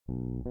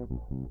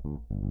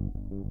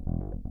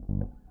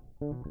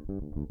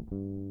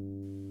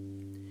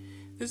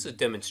This is a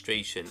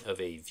demonstration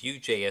of a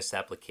Vue.js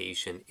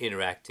application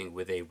interacting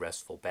with a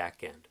RESTful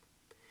backend.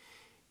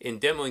 In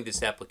demoing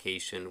this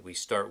application, we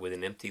start with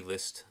an empty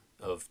list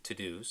of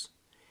to-dos,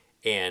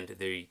 and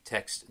the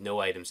text "no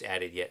items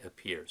added yet"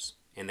 appears.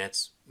 And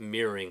that's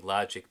mirroring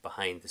logic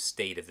behind the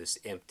state of this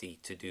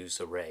empty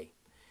to-dos array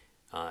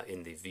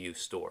in the Vue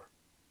store.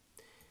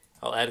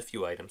 I'll add a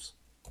few items.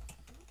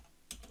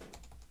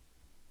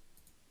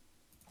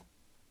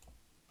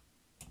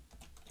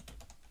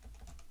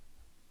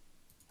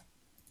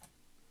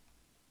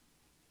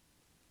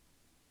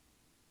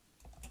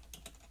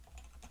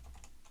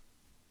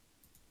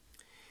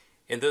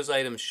 And those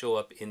items show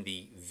up in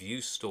the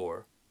Vue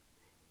store,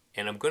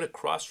 and I'm going to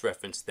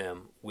cross-reference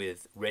them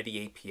with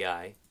Ready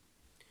API,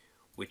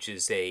 which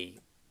is a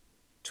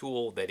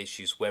tool that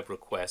issues web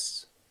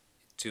requests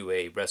to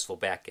a RESTful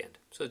backend.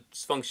 So it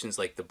functions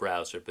like the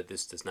browser, but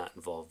this does not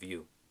involve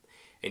Vue.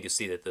 And you'll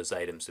see that those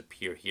items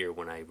appear here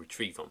when I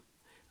retrieve them.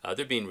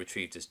 They're being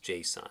retrieved as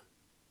JSON.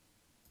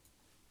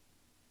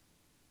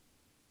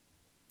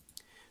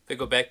 If I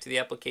go back to the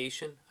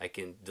application, I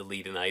can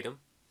delete an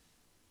item.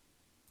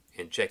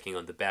 And checking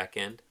on the back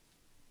end,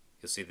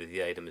 you'll see that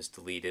the item is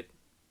deleted.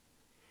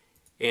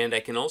 And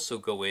I can also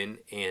go in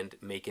and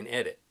make an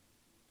edit.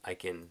 I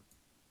can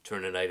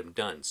turn an item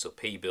done. So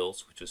pay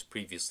bills, which was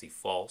previously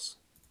false,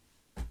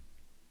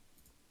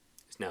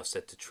 is now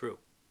set to true.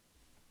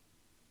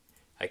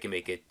 I can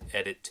make an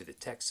edit to the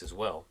text as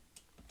well.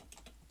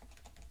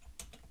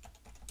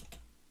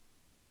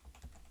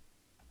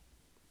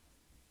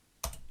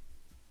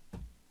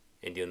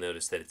 And you'll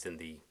notice that it's in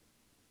the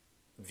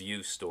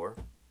Vue store.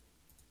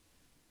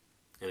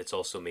 And it's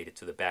also made it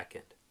to the back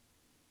end.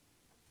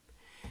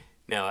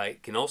 Now I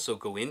can also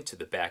go into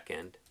the back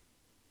end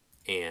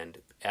and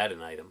add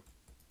an item.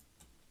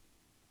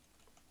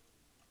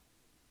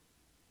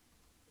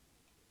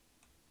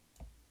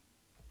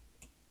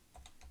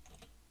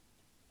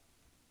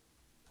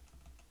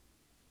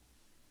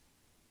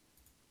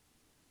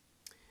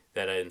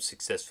 That item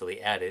successfully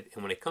added,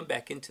 and when I come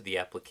back into the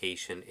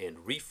application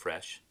and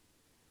refresh,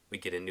 we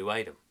get a new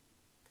item.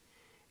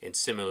 And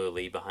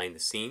similarly, behind the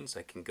scenes,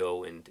 I can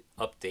go and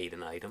update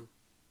an item.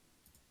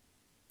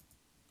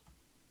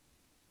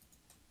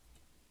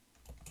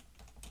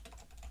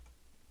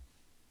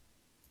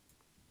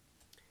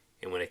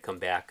 And when I come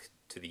back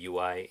to the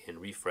UI and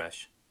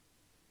refresh,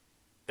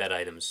 that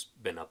item's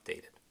been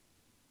updated.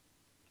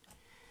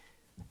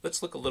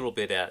 Let's look a little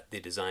bit at the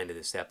design of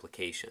this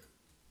application.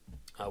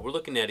 We're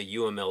looking at a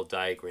UML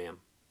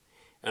diagram.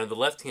 And on the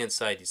left-hand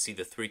side, you see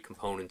the three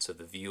components of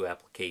the Vue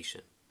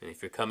application. And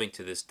if you're coming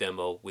to this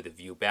demo with a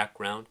Vue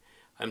background,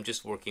 I'm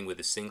just working with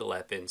a single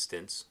app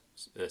instance,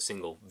 a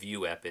single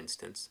Vue app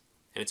instance,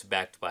 and it's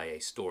backed by a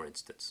store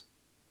instance.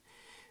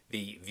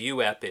 The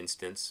Vue app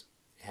instance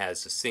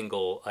has a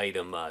single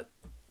item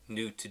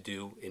new to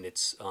do in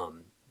its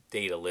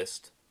data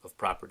list of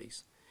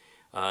properties.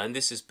 And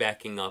this is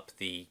backing up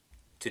the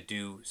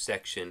to-do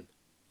section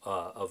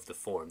of the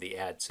form, the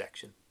add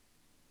section.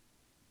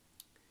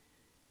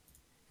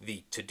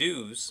 The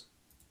to-dos,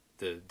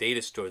 the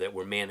data store that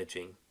we're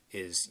managing,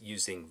 is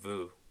using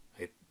Vue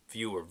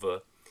or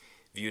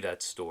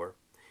Vue.store,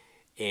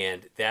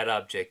 and that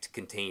object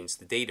contains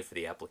the data for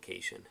the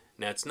application.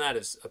 Now it's not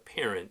as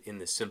apparent in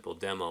the simple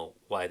demo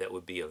why that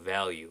would be a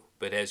value,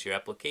 but as your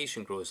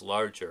application grows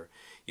larger,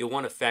 you'll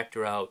want to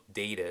factor out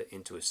data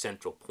into a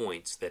central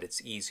point so that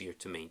it's easier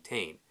to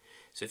maintain.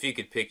 So if you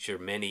could picture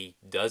many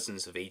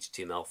dozens of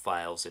HTML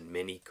files and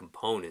many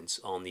components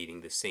all needing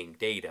the same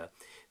data,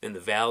 then the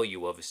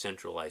value of a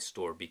centralized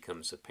store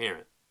becomes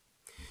apparent.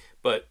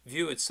 But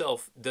Vue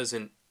itself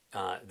doesn't,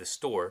 the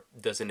store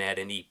doesn't add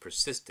any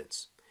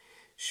persistence.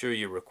 Sure,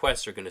 your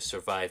requests are going to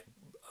survive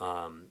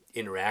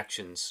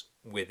interactions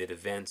with it,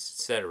 events,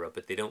 etc.,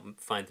 but they don't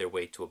find their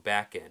way to a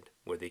backend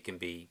where they can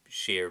be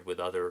shared with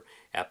other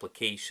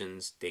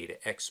applications, data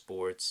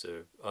exports,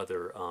 or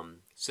other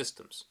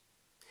systems.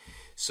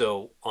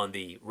 So on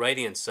the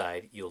right-hand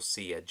side, you'll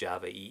see a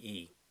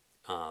JAVAEE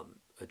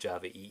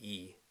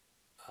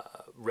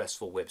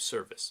RESTful web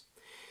service.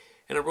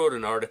 And I wrote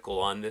an article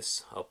on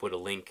this. I'll put a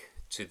link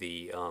to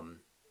the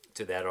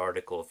to that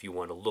article if you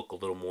want to look a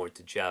little more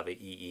into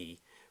JAVAEE.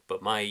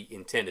 But my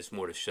intent is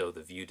more to show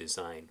the Vue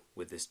design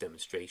with this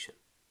demonstration.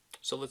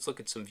 So let's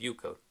look at some Vue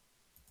code.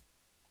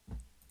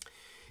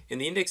 In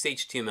the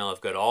index.html,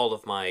 I've got all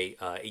of my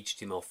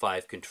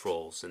HTML5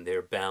 controls, and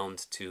they're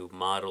bound to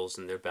models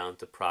and they're bound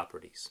to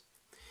properties.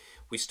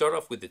 We start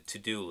off with the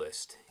to-do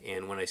list,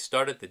 and when I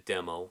started the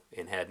demo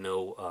and had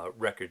no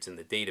records in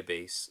the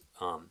database,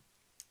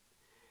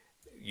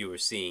 you were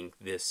seeing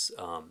this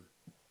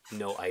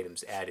no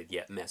items added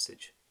yet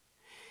message.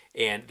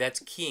 And that's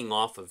keying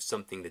off of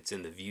something that's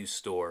in the Vue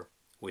store,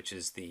 which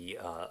is the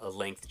a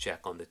length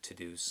check on the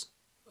to-dos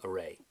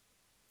array.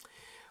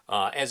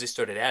 As I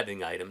started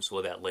adding items,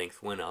 well, that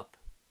length went up,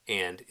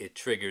 and it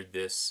triggered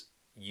this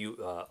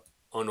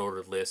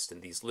unordered list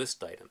and these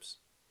list items.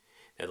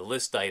 Now the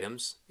list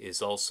items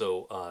is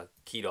also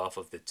keyed off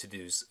of the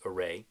to-dos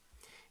array.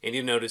 And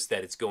you'll notice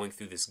that it's going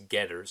through this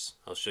getters.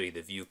 I'll show you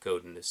the Vue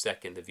code in a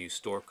second, the Vue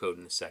store code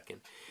in a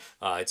second.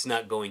 It's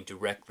not going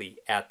directly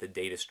at the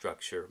data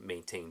structure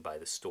maintained by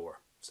the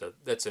store. So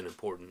that's an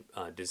important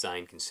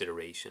design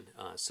consideration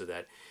so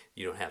that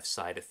you don't have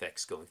side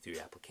effects going through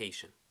your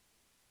application.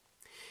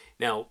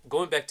 Now,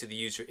 going back to the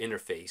user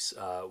interface,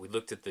 we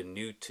looked at the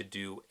new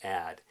to-do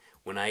add.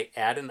 When I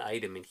add an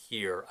item in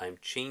here, I'm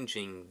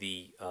changing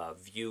the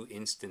Vue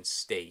instance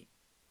state.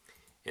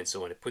 And so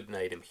when I put an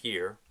item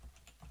here,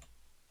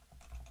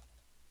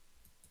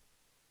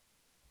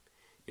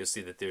 you'll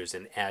see that there's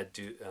an add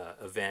to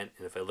event,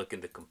 and if I look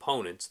in the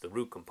components, the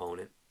root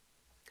component,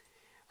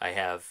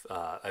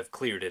 I've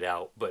cleared it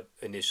out, but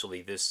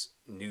initially this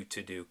new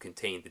to-do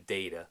contained the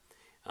data.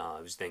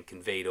 It was then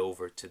conveyed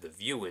over to the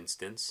Vue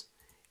instance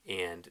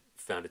and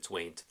found its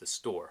way into the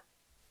store.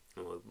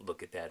 And we'll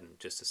look at that in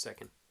just a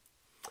second.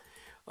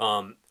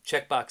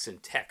 Checkbox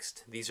and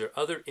text. These are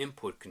other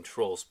input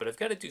controls, but I've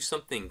got to do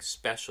something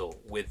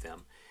special with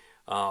them.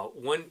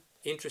 One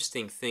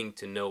interesting thing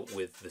to note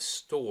with the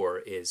store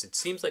is it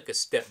seems like a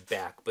step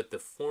back, but the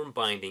form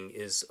binding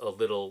is a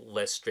little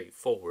less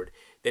straightforward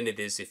than it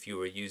is if you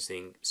were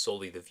using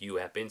solely the Vue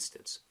app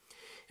instance.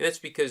 And that's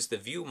because the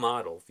Vue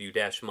model,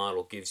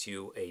 Vue-model, gives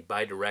you a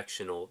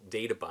bidirectional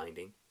data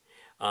binding,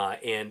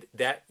 and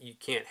that you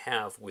can't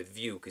have with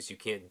Vue because you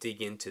can't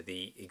dig into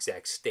the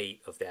exact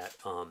state of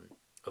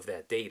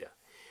that data.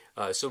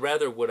 So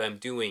rather what I'm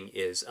doing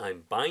is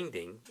I'm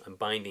binding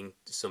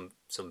some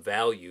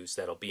values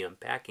that I'll be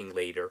unpacking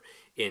later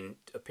in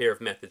a pair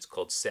of methods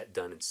called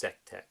setDone and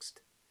setText.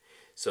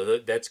 So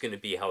that's going to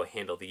be how I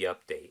handle the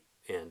update,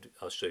 and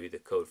I'll show you the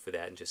code for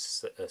that in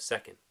just a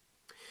second.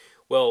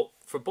 Well,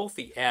 for both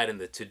the add and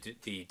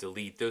the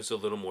delete, those are a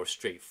little more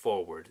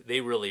straightforward.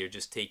 They really are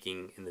just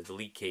taking, in the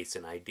delete case,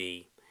 an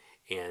ID,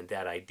 and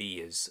that ID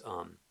is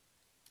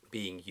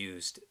being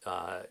used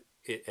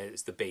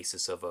as the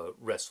basis of a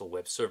RESTful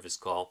web service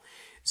call.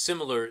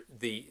 Similar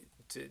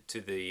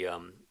to the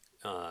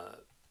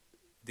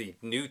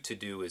new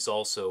to-do is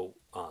also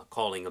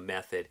calling a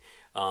method,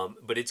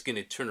 but it's going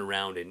to turn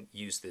around and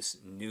use this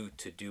new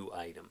to-do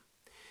item.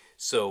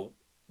 So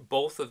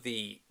both of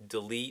the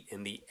delete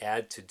and the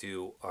add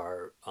to-do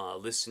are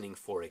listening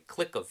for a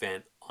click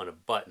event on a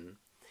button.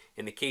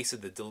 In the case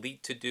of the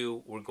delete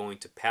to-do, we're going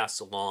to pass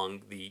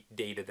along the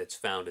data that's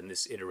found in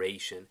this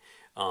iteration.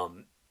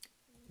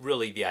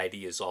 Really, the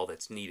ID is all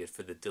that's needed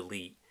for the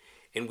delete.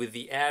 And with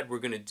the add,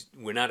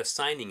 we're not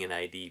assigning an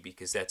ID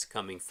because that's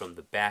coming from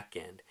the back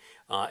end.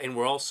 And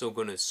we're also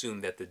going to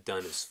assume that the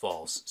done is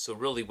false. So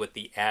really what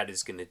the add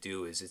is going to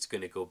do is it's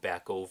going to go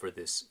back over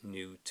this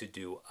new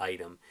to-do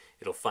item.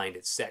 It'll find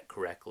it set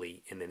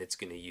correctly, and then it's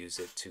going to use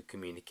it to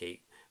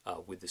communicate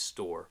with the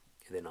store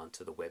and then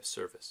onto the web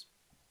service.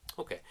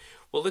 Okay,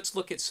 well, let's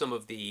look at some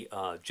of the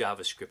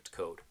JavaScript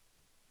code.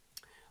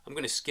 I'm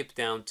going to skip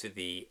down to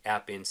the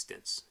app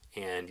instance,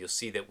 and you'll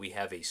see that we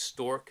have a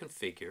store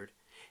configured,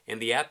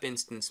 and the app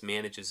instance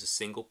manages a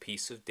single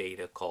piece of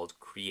data called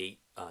create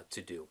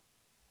to do.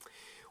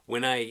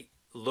 When I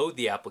load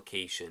the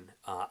application,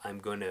 I'm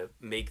going to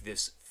make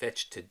this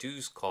fetch to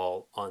do's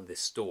call on the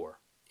store,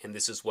 and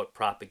this is what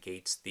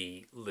propagates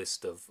the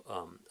list of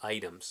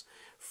items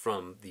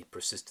from the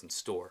persistent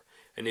store.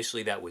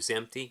 Initially that was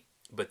empty,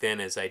 but then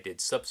as I did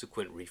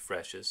subsequent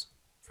refreshes,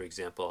 for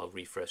example, I'll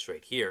refresh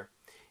right here,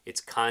 it's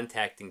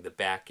contacting the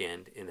back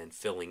end and then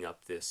filling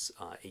up this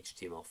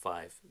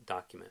HTML5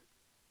 document.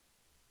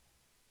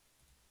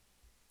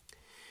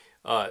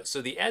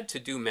 So the add to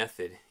do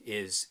method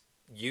is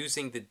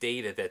using the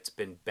data that's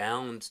been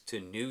bound to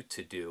new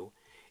to do.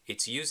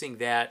 It's using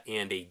that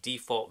and a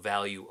default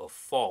value of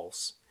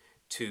false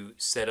to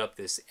set up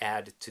this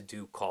add to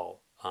do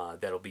call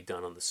that'll be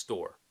done on the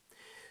store.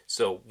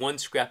 So one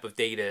scrap of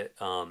data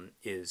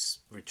is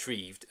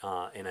retrieved,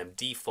 and I'm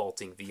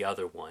defaulting the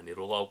other one.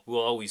 We'll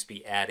always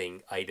be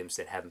adding items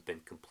that haven't been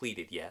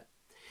completed yet.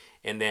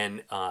 And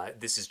then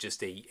this is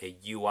just a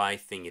UI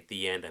thing at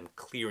the end. I'm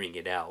clearing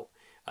it out.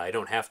 I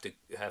don't have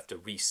to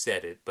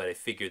reset it, but I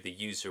figure the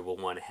user will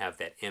want to have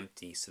that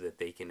empty so that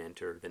they can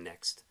enter the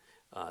next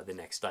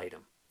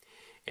item.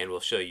 And we'll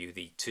show you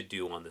the to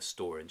do on the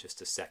store in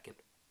just a second.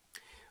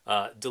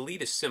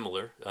 Delete is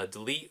similar.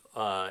 Delete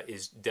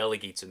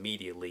delegates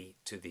immediately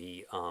to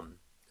the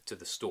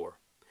store,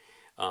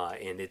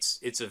 and its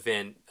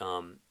event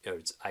or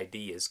its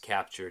ID is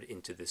captured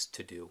into this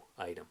to do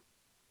item.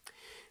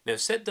 Now,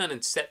 setDone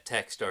and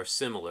setText are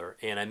similar,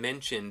 and I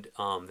mentioned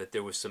that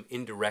there was some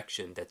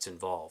indirection that's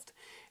involved,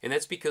 and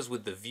that's because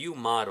with the Vue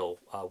model,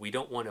 we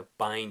don't want to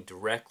bind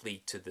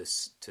directly to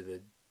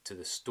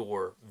the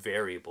store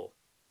variable,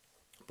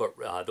 but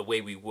the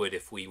way we would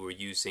if we were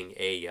using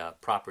a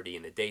property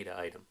in a data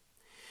item.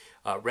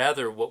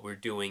 Rather, what we're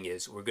doing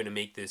is we're going to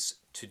make this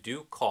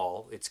to-do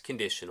call. It's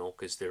conditional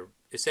because they're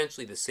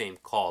essentially the same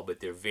call,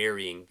 but they're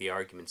varying the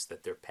arguments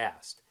that they're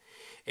passed.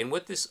 And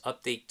what this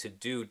update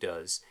to-do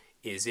does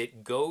is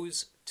it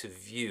goes to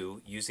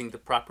Vue using the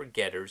proper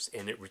getters,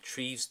 and it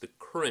retrieves the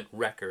current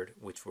record,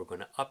 which we're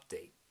going to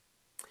update.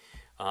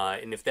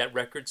 And if that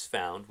record's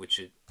found, which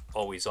it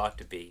always ought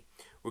to be,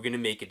 we're going to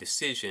make a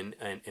decision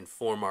and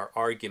form our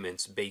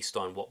arguments based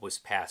on what was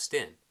passed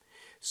in.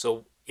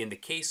 So in the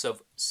case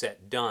of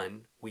set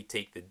done, we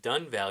take the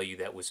done value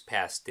that was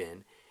passed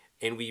in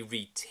and we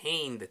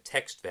retain the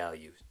text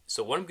value.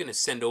 So what I'm going to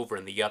send over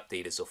in the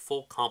update is a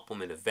full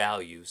complement of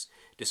values,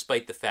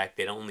 despite the fact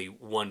that only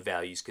one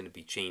value is going to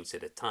be changed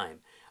at a time.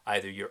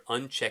 Either you're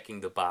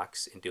unchecking the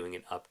box and doing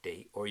an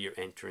update, or you're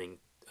entering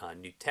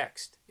new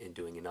text and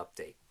doing an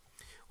update.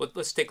 Well,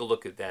 let's take a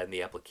look at that in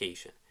the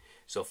application.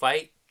 So if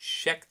I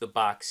check the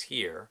box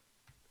here,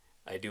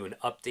 I do an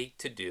update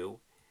to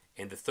do,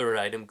 and the third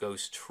item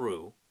goes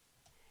true,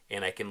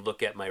 and I can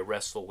look at my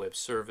RESTful web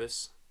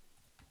service,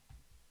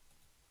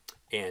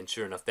 and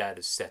sure enough, that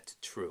is set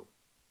to true.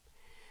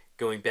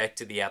 Going back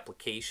to the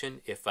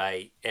application, if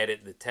I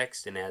edit the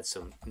text and add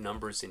some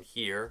numbers in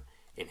here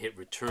and hit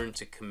return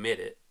to commit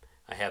it,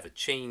 I have a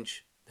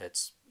change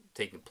that's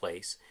taken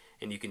place,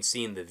 and you can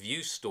see in the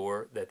Vue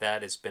store that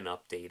that has been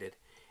updated,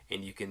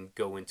 and you can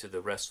go into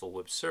the RESTful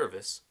web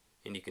service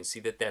and you can see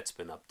that that's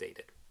been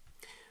updated.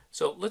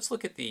 So let's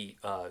look at the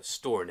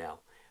store now.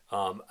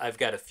 I've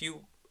got a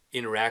few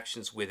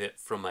interactions with it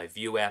from my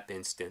Vue app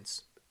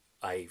instance.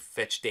 I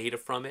fetch data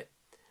from it,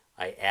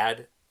 I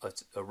add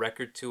a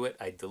record to it,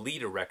 I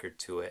delete a record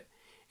to it,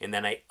 and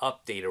then I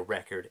update a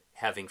record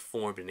having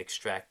formed and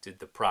extracted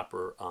the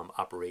proper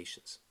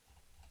operations.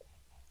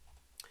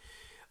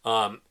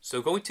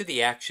 So going to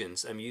the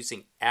actions, I'm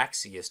using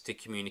Axios to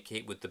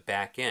communicate with the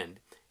back end,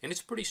 and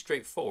it's pretty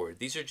straightforward.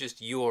 These are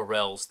just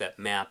URLs that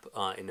map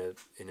in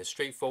a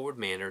straightforward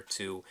manner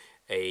to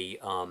a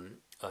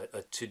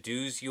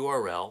to-dos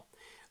URL.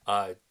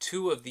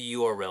 Two of the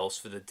URLs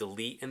for the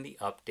delete and the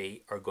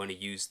update are going to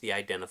use the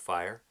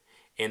identifier,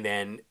 and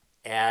then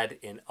add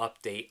and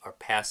update are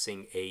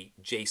passing a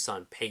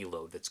JSON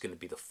payload that's going to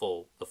be the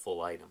full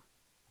item.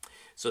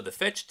 So the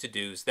fetch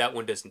to-dos, that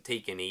one doesn't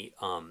take any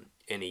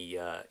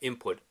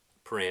input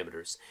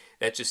parameters.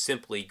 That's just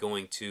simply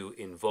going to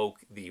invoke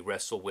the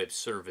RESTful web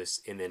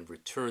service and then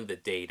return the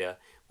data,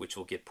 which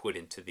will get put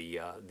into the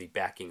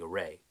backing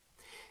array.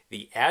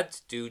 The add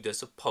to-do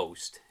does a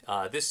post.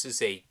 This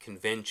is a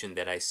convention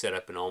that I set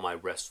up in all my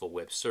RESTful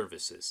web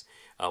services.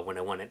 When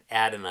I want to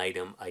add an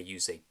item, I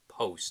use a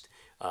post.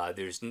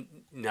 There's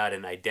not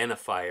an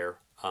identifier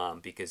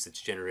because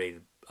it's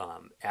generated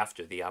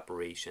after the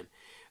operation.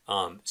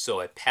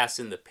 So I pass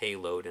in the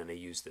payload and I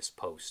use this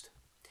post.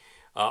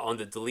 On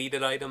the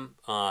deleted item,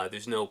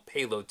 there's no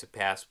payload to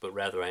pass, but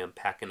rather I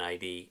unpack an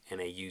ID and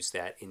I use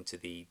that into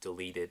the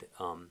deleted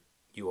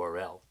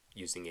URL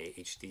using a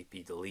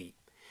HTTP delete.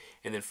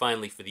 And then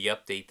finally for the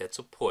update, that's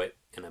a put,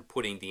 and I'm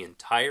putting the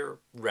entire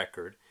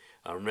record.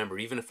 Remember,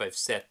 even if I've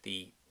set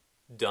the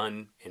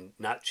done and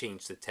not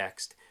changed the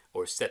text,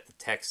 or set the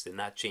text and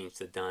not change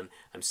the done,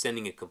 I'm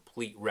sending a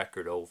complete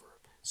record over.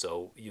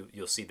 So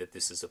you'll see that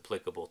this is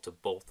applicable to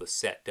both the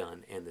set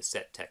done and the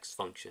set text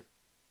function.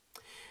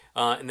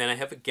 And then I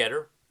have a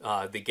getter.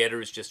 The getter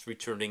is just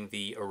returning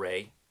the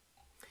array.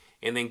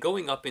 And then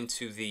going up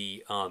into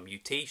the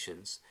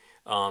mutations,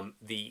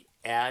 the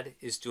add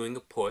is doing a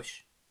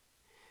push.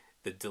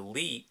 The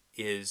delete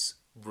is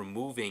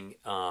removing,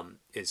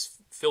 is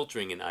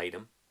filtering an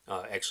item.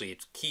 Actually,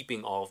 it's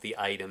keeping all of the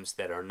items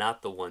that are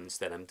not the ones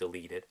that I'm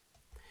deleted.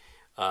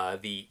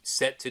 The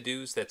set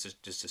to-dos, that's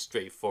just a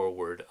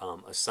straightforward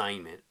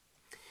assignment.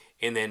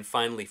 And then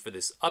finally for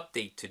this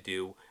update to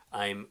do,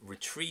 I'm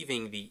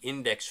retrieving the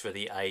index for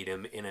the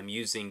item and I'm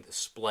using the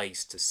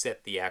splice to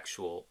set the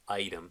actual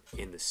item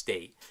in the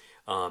state.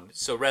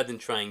 So rather than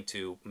trying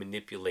to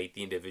manipulate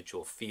the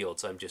individual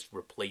fields, I'm just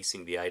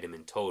replacing the item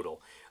in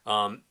total.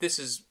 This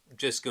is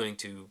just going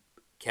to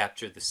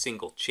capture the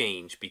single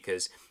change,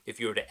 because if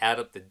you were to add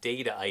up the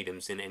data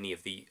items in any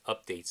of the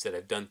updates that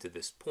I've done to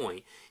this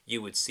point,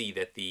 you would see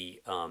that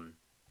the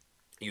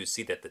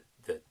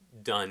the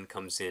done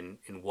comes in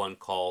one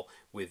call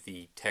with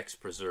the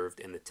text preserved,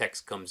 and the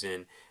text comes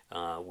in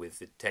with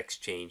the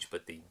text change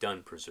but the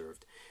done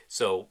preserved.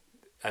 So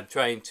I'm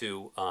trying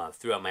to,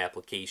 throughout my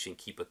application,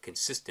 keep a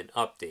consistent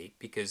update,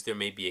 because there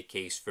may be a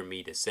case for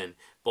me to send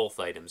both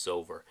items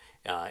over.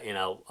 And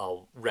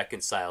I'll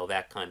reconcile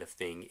that kind of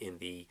thing in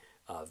the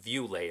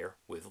Vue layer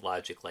with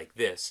logic like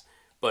this,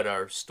 but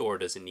our store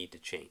doesn't need to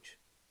change.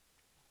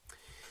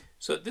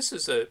 So this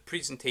is a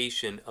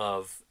presentation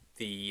of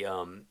the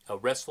a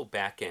RESTful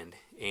backend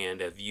and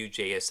a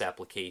Vue.js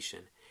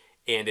application,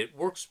 and it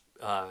works,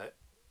 in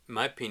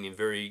my opinion,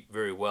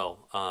 very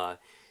well.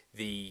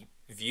 The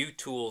Vue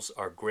tools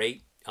are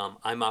great.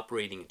 I'm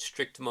operating in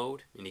strict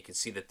mode, and you can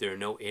see that there are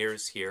no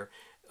errors here.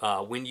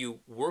 When you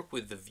work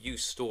with the Vue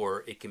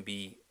store, it can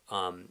be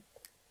a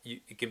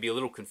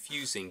little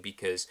confusing,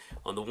 because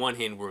on the one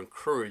hand we're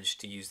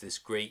encouraged to use this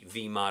great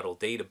V model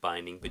data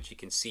binding, but you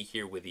can see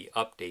here with the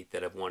update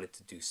that I've wanted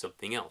to do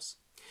something else.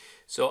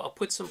 So I'll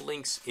put some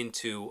links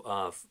into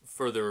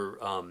further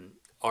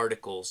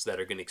articles that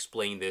are going to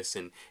explain this,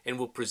 and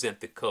we'll present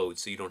the code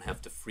so you don't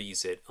have to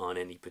freeze it on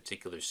any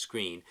particular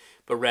screen,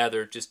 but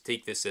rather just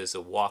take this as a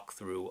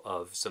walkthrough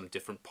of some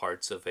different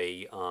parts of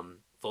a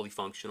fully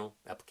functional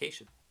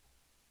application.